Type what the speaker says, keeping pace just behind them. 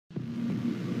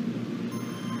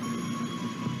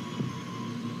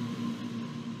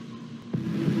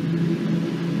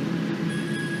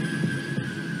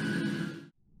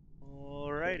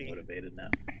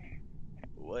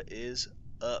is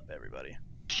up, everybody?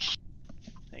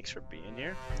 Thanks for being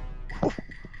here.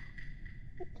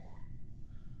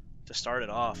 To start it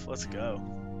off, let's go.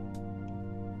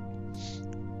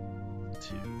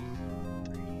 2,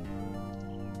 3,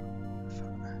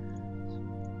 4,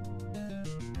 5.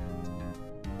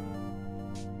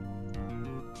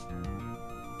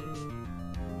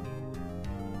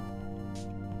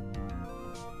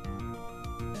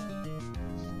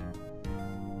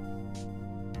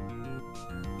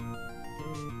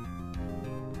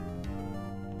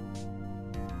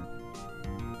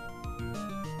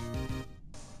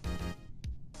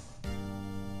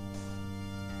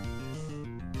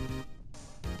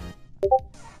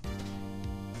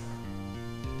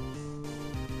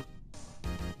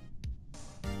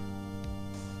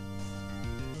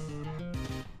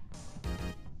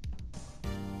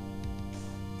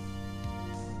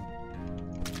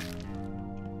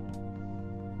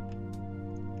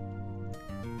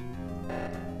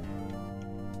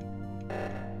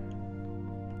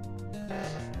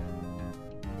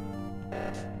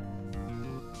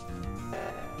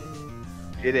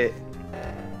 Did it.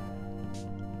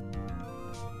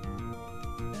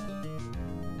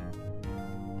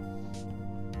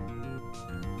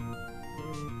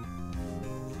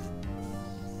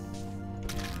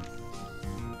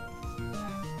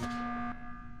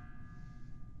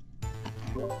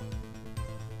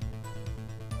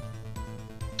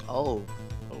 Oh,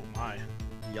 Oh my.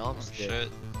 Yams did.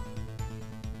 Shit.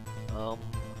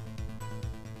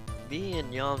 Me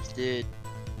and Yams did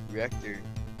Reactor.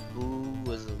 Who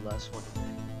was the last one?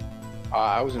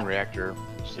 I was in Reactor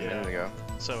just a Yeah. minute ago.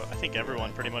 So I think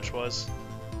everyone pretty much was.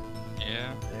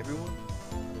 Yeah. Everyone?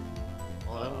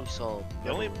 Oh, I only saw.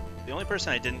 The only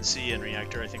person I didn't see in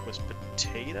Reactor I think was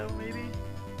Potato, maybe?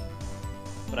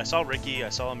 But I saw Ricky, I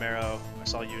saw Amaro, I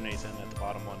saw you, Nathan, at the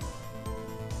bottom one.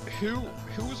 Who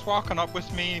was walking up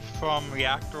with me from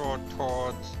reactor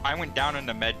towards? I went down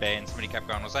into med bay and somebody kept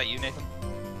going. Was that you, Nathan?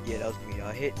 Yeah, that was me.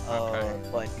 I hit Okay.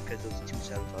 button because there was 2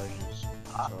 sabotages, so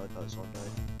I thought someone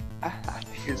died. I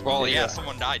think it was Well, Potato. yeah,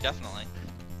 someone died definitely.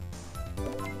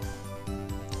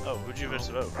 Oh, who'd you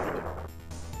just vote?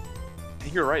 I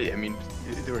think you're right. I mean,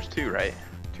 there was 2, right?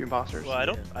 2 imposters. Well, I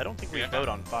don't think we Yeah. vote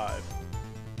on 5.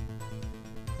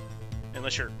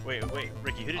 Unless you're wait,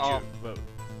 Ricky, who did Oh. you vote?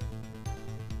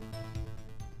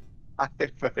 I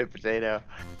voted Potato.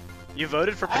 You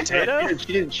voted for I- Potato?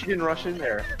 She didn't rush in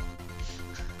there.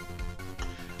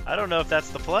 I don't know if that's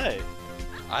the play.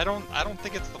 I don't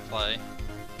think it's the play.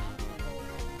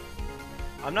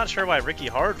 I'm not sure why Ricky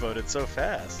Hard voted so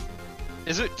fast.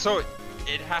 Is it so?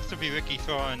 It has to be Ricky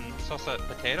throwing salsa at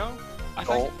potato. I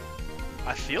think.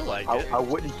 I feel like I, it. I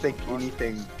wouldn't think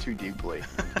anything too deeply.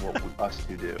 What us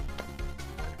two do.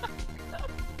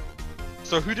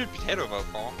 So who did potato vote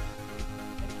for?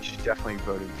 She definitely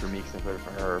voted for me because I voted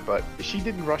for her, but she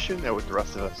didn't rush in there with the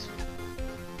rest of us.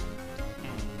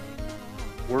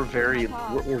 We're very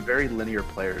linear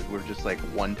players. We're just like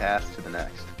one task to the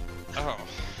next. Oh.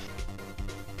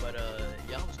 But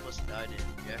Yams must have died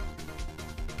in Reactor.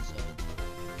 So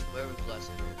whoever was last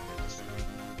in there, must have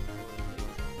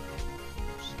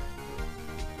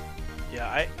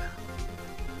Yeah,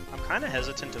 I'm kind of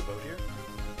hesitant to vote here,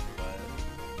 but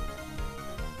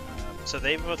so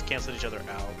they both canceled each other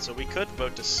out. So we could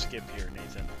vote to skip here,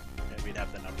 Nathan, and we'd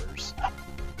have the numbers.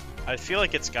 I feel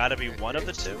like it's got to be one of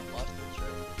the two.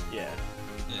 Yeah,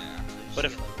 Yeah. But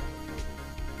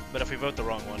if we vote the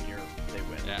wrong one here, they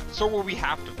win. Yeah. So will we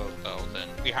have to vote though? Then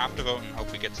we have to vote and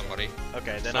hope we get somebody.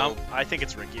 Okay, then So- I think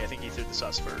it's Ricky. I think he threw the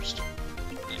sus first.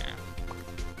 Yeah.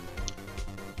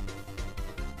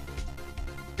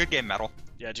 Good game, Metal.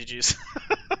 Yeah, GG's.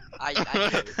 I knew.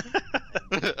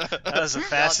 That was the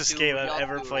fastest game I've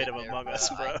ever played of Among Us,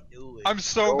 bro. I'm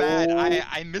so mad. Oh.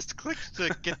 I misclicked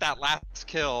to get that last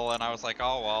kill, and I was like,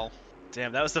 oh well.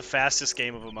 Damn, that was the fastest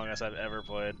game of Among Us I've ever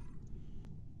played.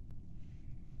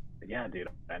 Yeah, dude,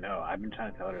 I know. I've been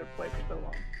trying to tell her to play for so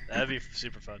long. That'd be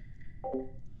super fun.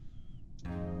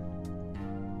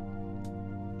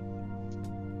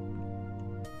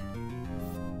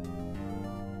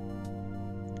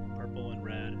 Purple and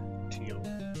red, teal,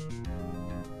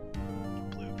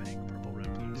 blue, pink, purple,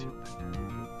 red, blue, teal,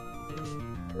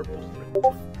 pink, purple,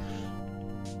 red.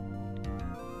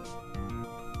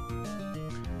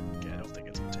 Okay, I don't think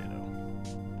it's potato.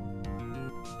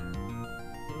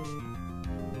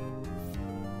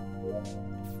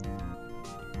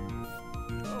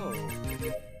 Oh,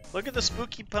 look at the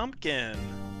spooky pumpkin.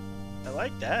 I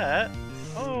like that.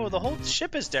 Oh, the whole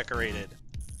ship is decorated.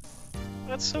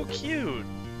 That's so cute.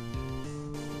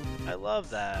 I love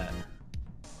that.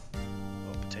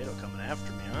 Oh, potato coming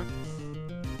after me, huh?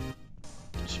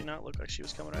 Did she she not look like she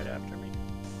was coming right after me?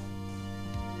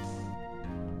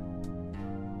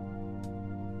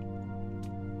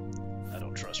 I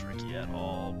don't trust Ricky at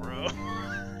all, bro.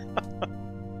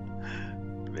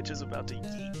 Bitch is about to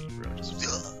yeet me, bro.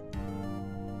 Just.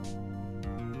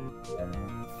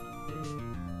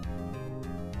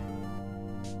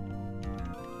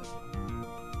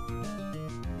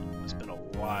 It's been a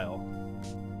while.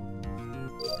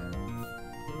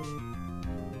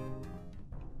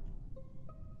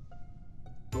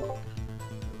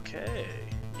 Okay,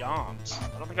 Yams.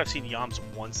 I don't think I've seen Yams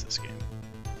once this game.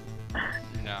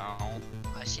 No.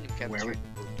 I seen him capture Where-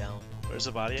 down Where's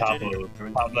the body at, Top,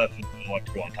 JD? top left with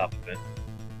electrical on top of it.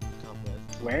 top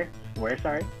left. Where? Where?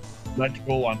 Sorry.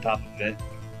 Electrical on top of it.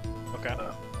 Okay.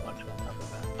 Watch on top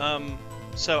of that.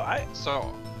 So I.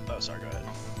 So, Oh, sorry. Go ahead.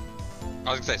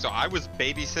 I was gonna say, so I was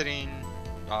babysitting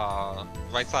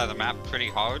right side of the map pretty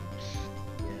hard.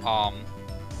 Yeah.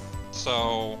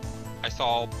 So I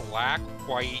saw black,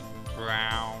 white,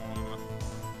 brown,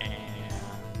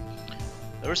 and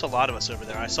There was a lot of us over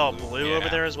there. I saw Blue Yeah. over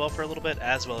there as well for a little bit,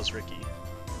 as well as Ricky.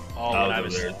 All I when I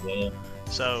was was. over there as well.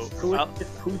 So.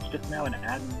 Who's just now an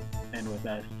admin with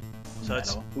us? So it's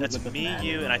Metal? Who's that's with us me, in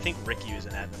you, admin? and I think Ricky was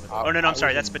an admin with us. I- Oh no, I I'm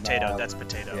sorry. was That's in Potato. nav. That's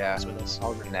Potato. Yeah. That's with us. I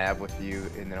was in nav with you,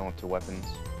 and then I went to weapons.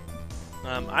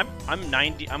 I'm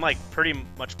 90. I'm like pretty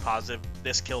much positive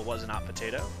this kill was not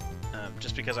Potato,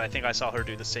 just because I think I saw her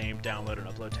do the same download and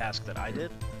upload task that I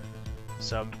did.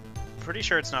 So I'm pretty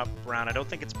sure it's not brown. I don't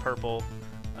think it's purple.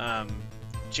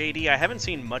 JD, I haven't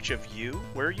seen much of you.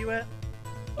 Where are you at?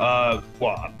 Well,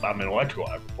 I'm in electrical.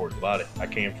 I reported about it. I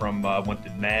came from, went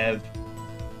to nav,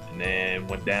 and then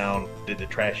went down, did the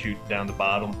trash chute down the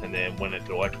bottom, and then went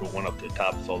into electrical, went up to the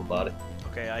top, saw the body.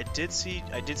 Okay, I did see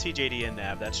JD in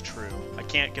nav. That's true. I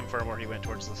can't confirm where he went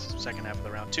towards the second half of the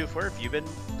round. Toof, where have you been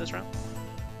this round?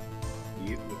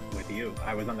 With you.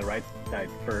 I was on the right side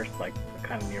first, like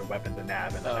kind of near weapons and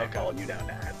nav, and then Oh, I okay. followed you down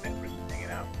to admin. We're just hanging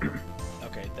out.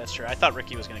 Okay, that's true. I thought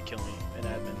Ricky was gonna kill me in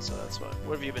admin, so that's what.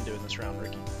 What have you been doing this round,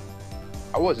 Ricky?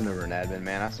 I wasn't over in admin,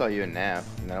 man. I saw you in nav,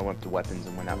 and then I went up to weapons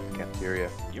and went out to the cafeteria.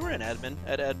 You were in admin.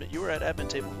 You were at admin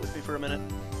table with me for a minute.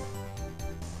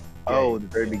 Oh, the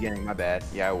very beginning. My bad.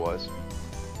 Yeah, I was.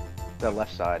 The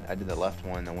left side. I did the left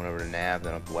one, then went over to nav,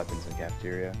 then up to weapons and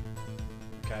cafeteria.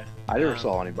 Okay. I never Um,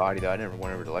 saw anybody though. I never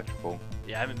went over to electrical.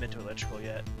 Yeah, I haven't been to electrical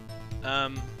yet.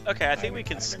 Okay, I think we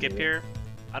can haven't skip either. here.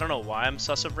 I don't know why I'm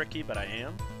sus of Ricky, but I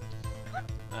am.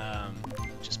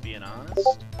 Just being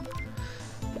honest.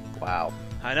 Wow.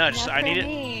 I know. Just Not I for needed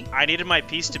me. I needed my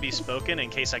piece to be spoken in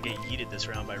case I get yeeted this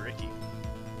round by Ricky.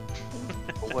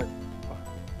 What?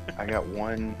 I got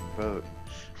one vote.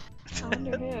 I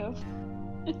wonder who.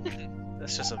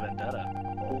 That's just a vendetta.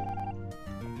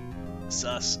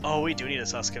 Sus. Oh, we do need a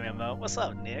sus coming up though. What's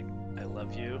up, Nick? I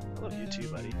love you. I love you too,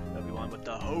 buddy. Everyone with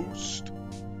the host.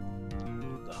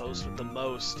 The host with the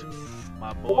most.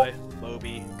 My boy,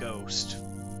 Moby Ghost.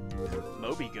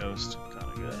 Moby Ghost.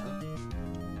 Kinda good, huh?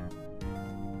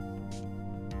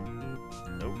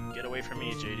 Nope. Get away from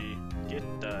me, JD.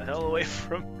 Get the hell away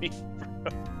from me,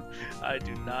 bro. I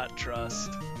do not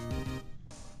trust.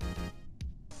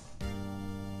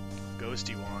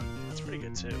 Ghosty one. That's pretty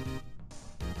good too.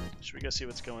 Should we go see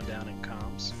what's going down in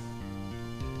comms?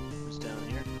 Who's down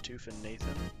here? Toof and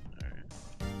Nathan.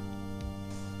 Alright.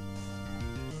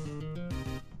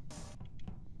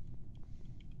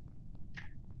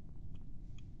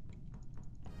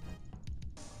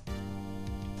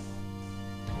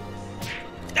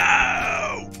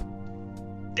 No!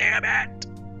 Damn it!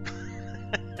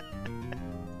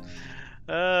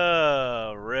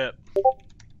 Oh, rip.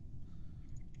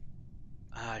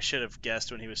 I should have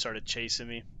guessed when he started chasing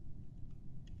me.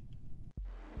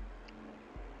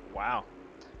 Wow.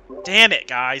 Damn it,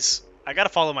 guys. I gotta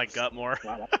follow my gut more.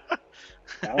 Wow,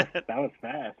 that was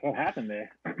fast. What happened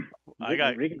there? I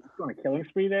got- Ricky on a killing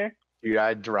spree there. Dude,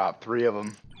 I dropped 3 of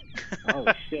them. Oh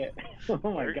shit! Oh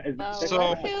my god! Well,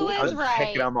 So- who I is was right?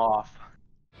 picking them off.